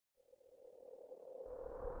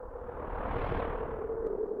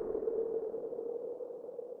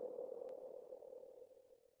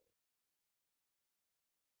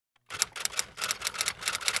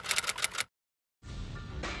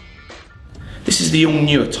This is the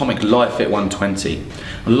all-new Atomic Live-Fit 120.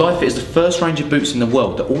 Live-Fit is the first range of boots in the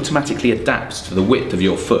world that automatically adapts to the width of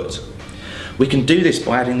your foot. We can do this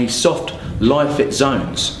by adding these soft Live-Fit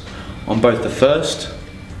zones on both the first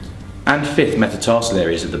and fifth metatarsal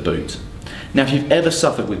areas of the boot. Now, if you've ever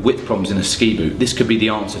suffered with width problems in a ski boot, this could be the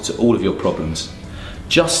answer to all of your problems.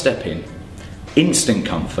 Just step in, instant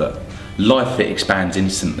comfort, Live-Fit expands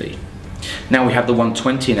instantly. Now we have the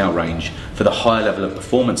 120 in our range for the higher level of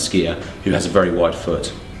performance skier who has a very wide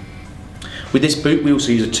foot. With this boot we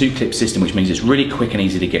also use a 2-clip system, which means it's really quick and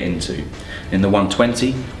easy to get into. In the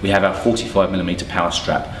 120 we have our 45mm power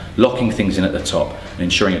strap, locking things in at the top and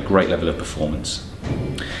ensuring a great level of performance.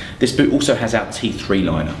 This boot also has our T3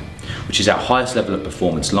 liner, which is our highest level of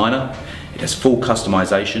performance liner. It has full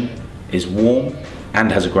customization, is warm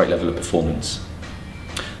and has a great level of performance.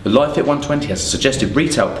 The Live-Fit 120 has a suggested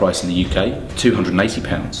retail price in the UK of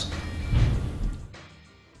 £280.